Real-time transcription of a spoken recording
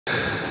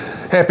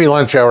Happy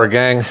lunch hour,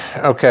 gang.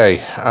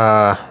 Okay,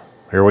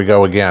 here we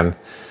go again.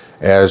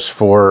 As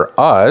for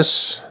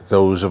us,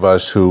 those of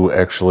us who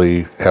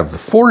actually have the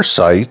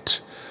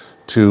foresight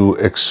to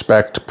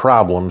expect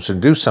problems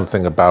and do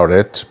something about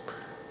it,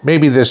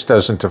 maybe this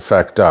doesn't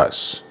affect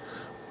us.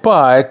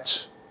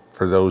 But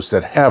for those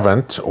that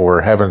haven't or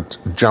haven't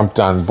jumped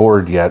on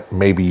board yet,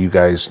 maybe you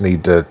guys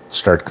need to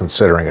start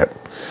considering it.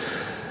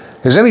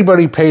 Has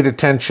anybody paid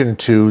attention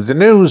to the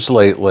news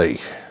lately?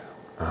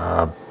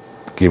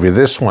 Give you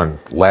this one.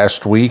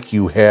 Last week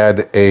you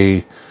had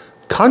a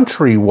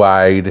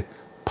countrywide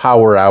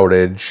power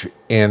outage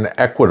in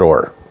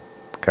Ecuador,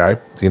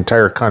 okay? The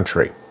entire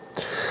country.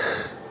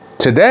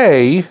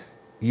 Today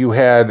you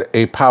had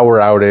a power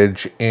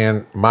outage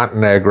in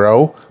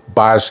Montenegro,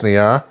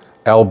 Bosnia,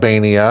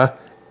 Albania,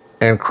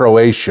 and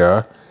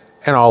Croatia,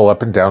 and all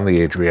up and down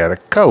the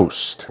Adriatic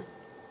coast.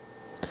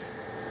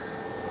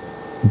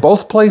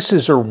 Both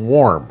places are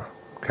warm,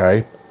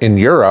 okay? In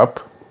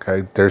Europe,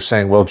 okay, they're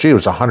saying, well, gee, it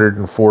was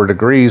 104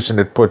 degrees and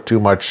it put too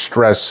much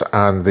stress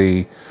on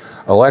the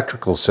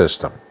electrical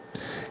system.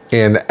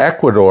 In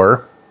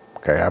Ecuador,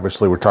 okay,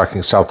 obviously we're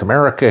talking South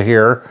America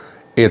here,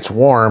 it's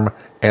warm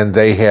and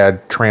they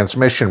had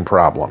transmission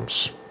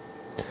problems.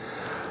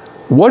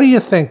 What do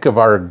you think of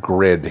our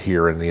grid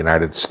here in the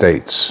United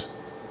States?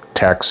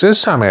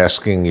 Texas, I'm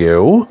asking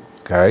you,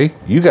 okay,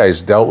 you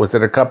guys dealt with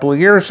it a couple of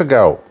years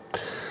ago.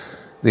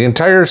 The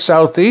entire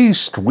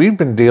Southeast, we've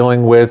been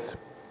dealing with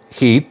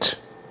heat.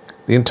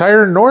 The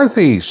entire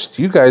Northeast,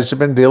 you guys have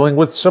been dealing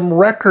with some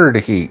record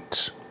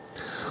heat.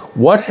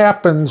 What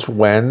happens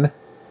when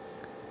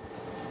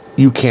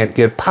you can't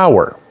get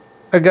power?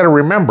 I got to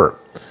remember,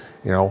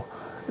 you know,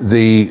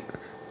 the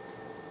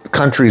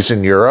countries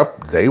in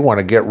Europe, they want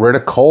to get rid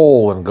of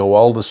coal and go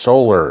all to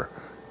solar.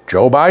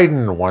 Joe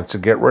Biden wants to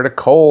get rid of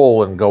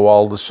coal and go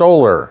all to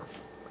solar.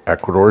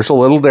 Ecuador's a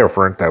little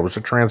different. That was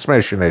a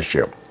transmission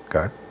issue,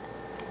 okay?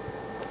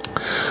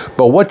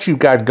 But what you've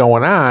got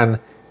going on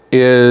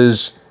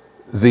is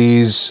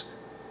these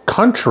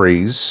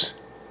countries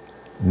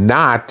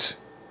not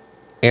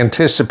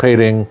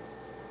anticipating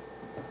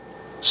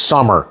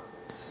summer,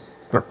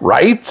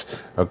 right?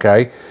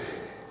 Okay.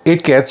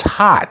 It gets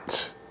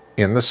hot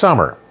in the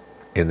summer.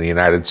 In the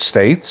United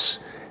States,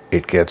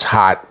 it gets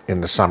hot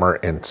in the summer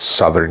in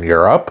Southern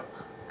Europe,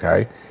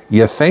 okay?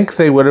 You think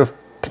they would have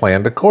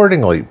planned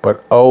accordingly,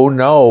 but oh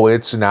no,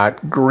 it's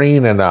not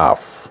green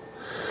enough.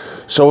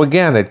 So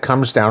again, it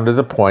comes down to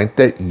the point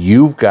that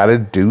you've got to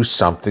do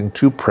something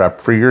to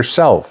prep for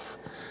yourself.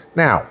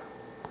 Now,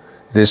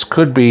 this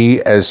could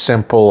be as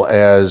simple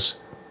as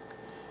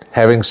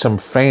having some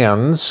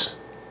fans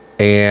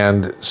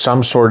and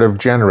some sort of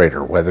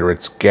generator, whether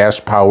it's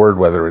gas-powered,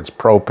 whether it's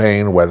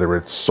propane, whether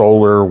it's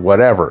solar,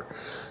 whatever.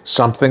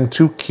 Something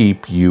to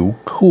keep you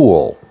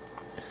cool.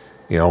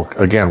 You know,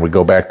 again, we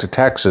go back to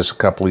Texas a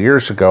couple of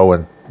years ago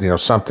and, you know,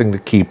 something to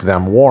keep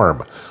them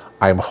warm.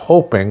 I'm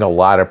hoping a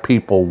lot of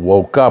people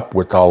woke up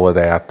with all of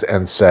that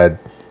and said,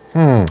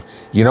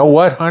 you know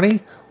what,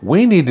 honey?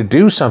 We need to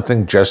do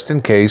something just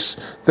in case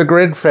the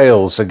grid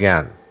fails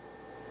again.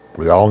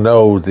 We all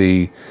know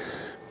the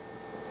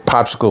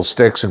popsicle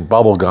sticks and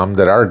bubble gum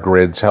that our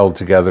grids held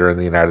together in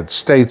the United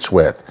States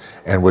with.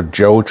 And with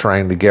Joe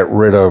trying to get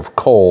rid of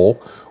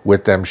coal,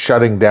 with them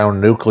shutting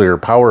down nuclear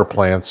power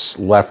plants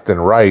left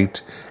and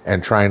right,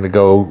 and trying to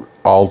go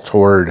all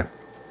toward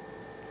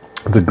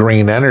the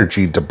green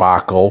energy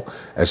debacle,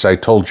 as I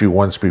told you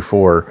once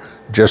before,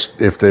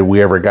 just if we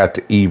ever got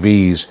to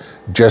EVs,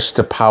 just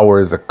to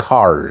power the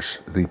cars,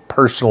 the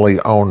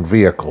personally owned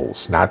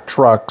vehicles, not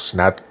trucks,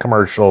 not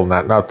commercial,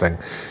 not nothing,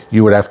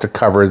 you would have to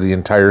cover the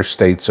entire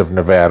states of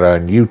Nevada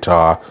and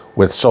Utah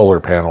with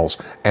solar panels,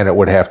 and it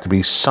would have to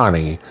be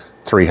sunny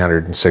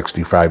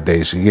 365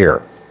 days a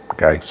year.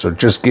 Okay, so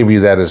just give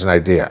you that as an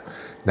idea.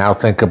 Now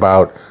think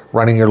about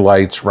running your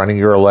lights, running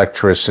your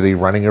electricity,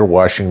 running your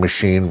washing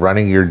machine,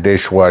 running your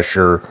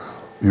dishwasher,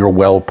 your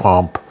well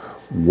pump,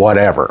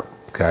 whatever,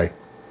 okay?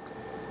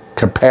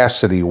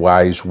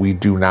 Capacity-wise, we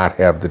do not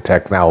have the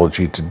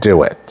technology to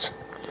do it.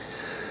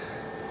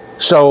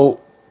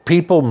 So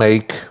people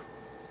make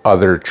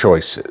other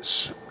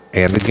choices.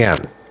 And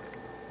again,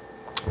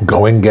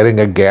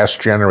 getting a gas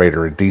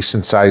generator, a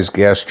decent-sized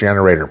gas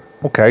generator,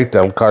 okay,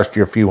 that'll cost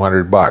you a few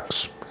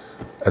 $100.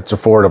 That's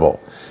affordable.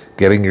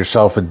 Getting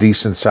yourself a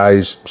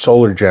decent-sized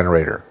solar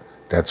generator,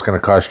 that's going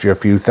to cost you a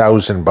few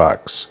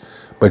 $1,000.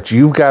 But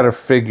you've got to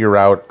figure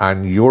out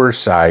on your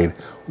side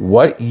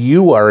what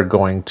you are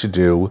going to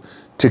do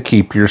to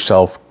keep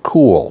yourself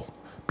cool.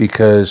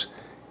 Because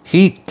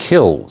heat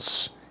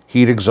kills.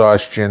 Heat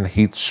exhaustion,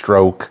 heat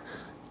stroke,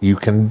 you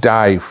can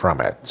die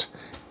from it.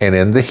 And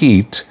in the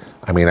heat,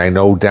 I mean, I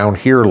know down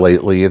here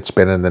lately it's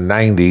been in the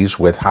 90s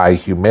with high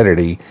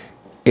humidity.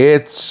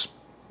 It's,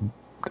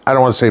 I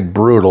don't want to say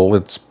brutal,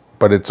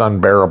 but it's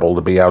unbearable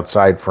to be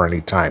outside for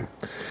any time.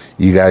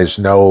 You guys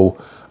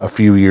know a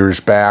few years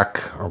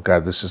back, oh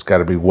God, this has got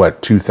to be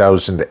what,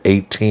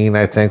 2018,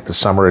 I think, the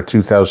summer of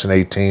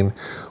 2018.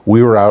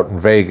 We were out in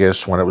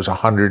Vegas when it was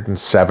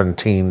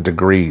 117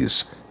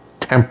 degrees.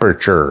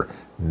 Temperature,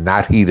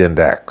 not heat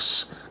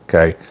index.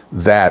 Okay,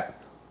 that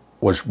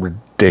was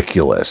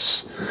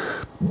ridiculous.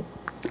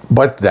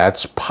 But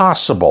that's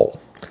possible.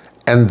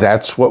 And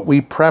that's what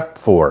we prep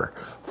for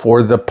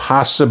the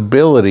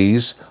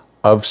possibilities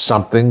of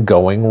something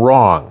going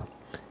wrong.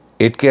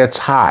 It gets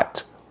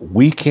hot.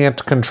 We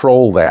can't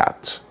control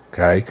that.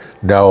 Okay,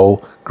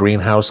 no,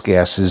 greenhouse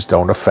gases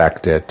don't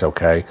affect it.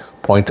 Okay,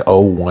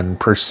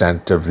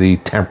 0.01% of the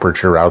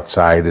temperature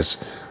outside is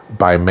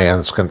by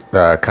man's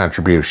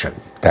contribution.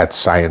 That's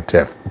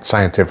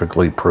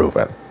scientifically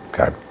proven.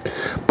 Okay,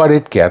 but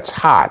it gets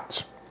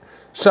hot.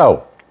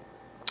 So,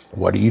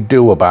 what do you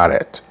do about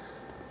it?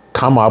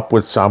 Come up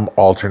with some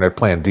alternate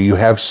plan. Do you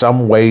have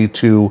some way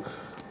to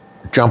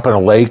jump in a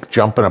lake,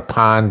 jump in a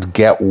pond,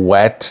 get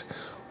wet,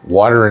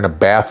 water in a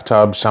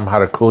bathtub, somehow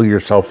to cool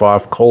yourself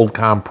off, cold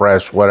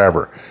compress,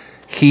 whatever?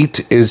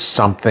 Heat is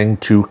something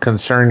to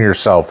concern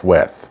yourself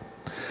with.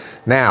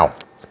 Now,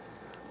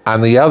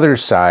 on the other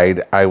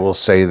side, I will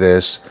say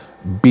this: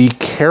 be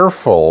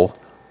careful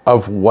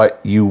of what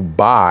you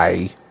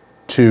buy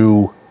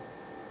to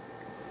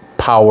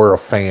power a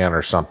fan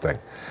or something.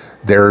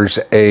 There's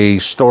a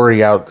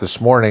story out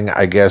this morning,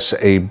 I guess,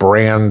 a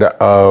brand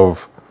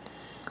of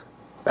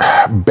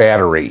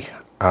battery,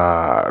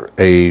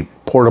 a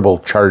portable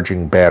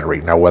charging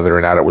battery. Now, whether or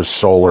not it was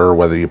solar, or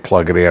whether you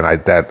plug it in, I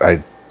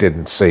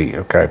didn't see,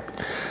 okay,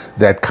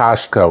 that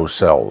Costco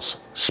sells,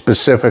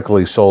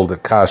 specifically sold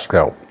at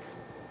Costco.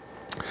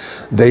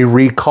 They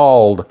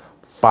recalled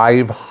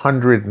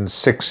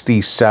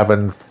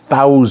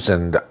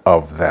 567,000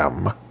 of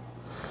them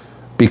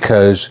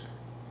because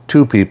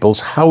 2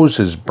 people's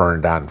houses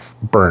burned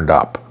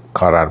up,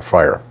 caught on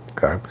fire.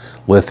 Okay,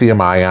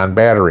 lithium-ion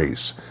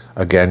batteries.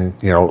 Again,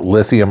 you know,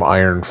 lithium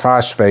iron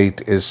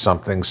phosphate is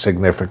something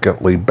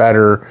significantly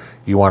better.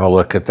 You want to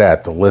look at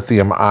that. The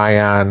lithium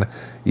ion,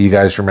 you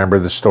guys remember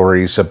the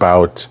stories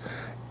about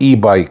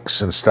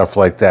e-bikes and stuff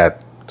like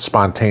that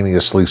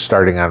spontaneously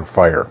starting on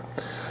fire.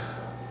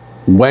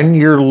 When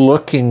you're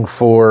looking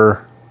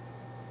for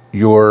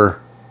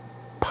your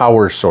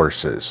power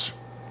sources,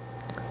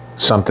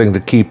 something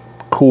to keep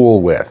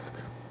cool with,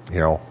 you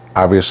know,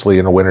 obviously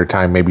in the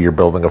wintertime, maybe you're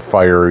building a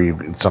fire,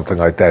 something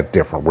like that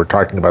different. We're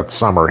talking about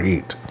summer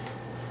heat.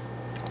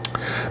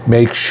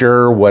 Make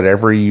sure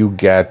whatever you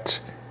get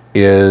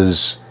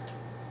is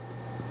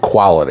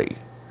quality,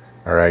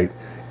 all right?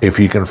 If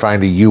you can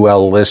find a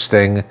UL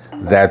listing,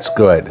 that's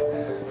good.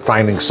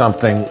 Finding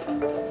something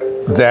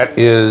that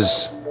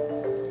is,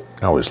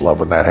 I always love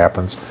when that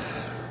happens.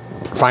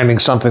 Finding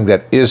something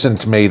that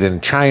isn't made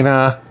in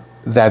China,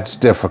 that's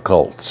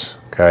difficult,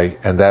 okay?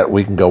 And that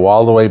we can go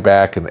all the way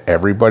back, and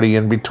everybody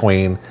in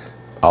between,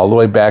 all the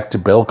way back to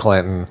Bill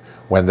Clinton,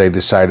 when they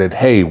decided,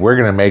 hey, we're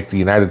going to make the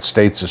United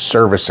States a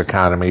service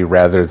economy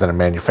rather than a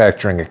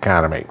manufacturing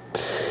economy.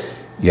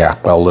 Yeah,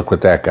 well, look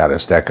what that got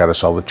us. That got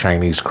us all the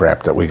Chinese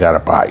crap that we got to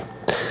buy.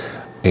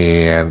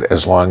 And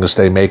as long as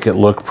they make it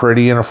look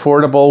pretty and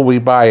affordable, we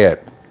buy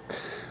it.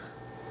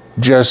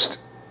 Just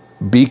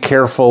be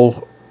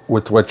careful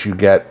with what you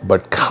get,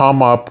 but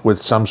come up with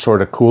some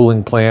sort of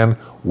cooling plan.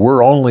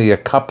 We're only a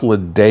couple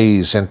of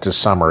days into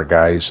summer,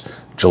 guys.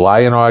 July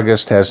and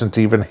August hasn't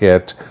even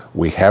hit.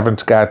 We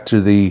haven't got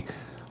to the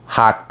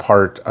hot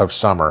part of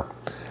summer.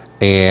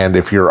 And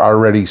if you're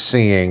already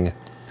seeing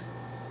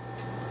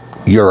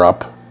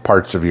Europe,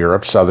 parts of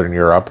Europe, Southern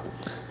Europe,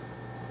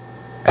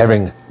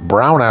 having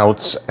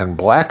brownouts and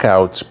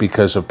blackouts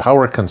because of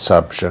power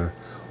consumption,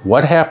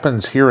 what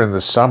happens here in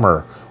the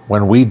summer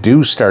when we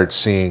do start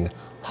seeing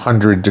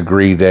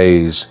 100-degree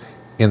days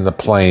in the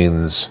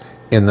plains,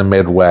 in the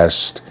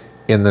Midwest,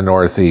 in the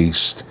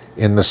Northeast,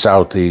 in the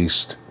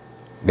Southeast?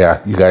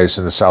 Yeah, you guys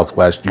in the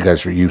Southwest, you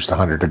guys are used to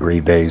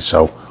 100-degree days,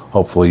 so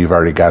hopefully you've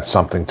already got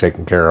something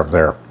taken care of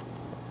there.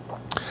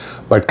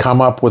 But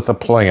come up with a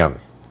plan.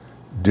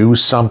 Do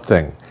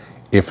something.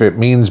 If it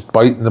means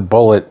biting the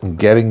bullet and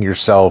getting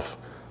yourself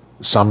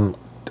some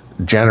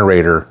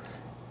generator,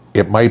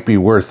 it might be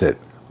worth it.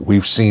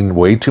 We've seen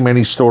way too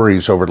many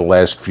stories over the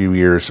last few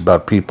years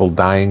about people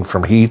dying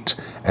from heat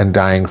and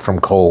dying from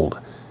cold.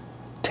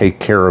 Take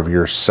care of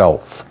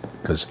yourself,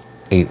 because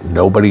ain't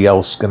nobody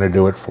else going to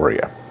do it for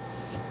you.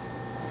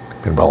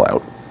 Pinball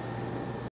out.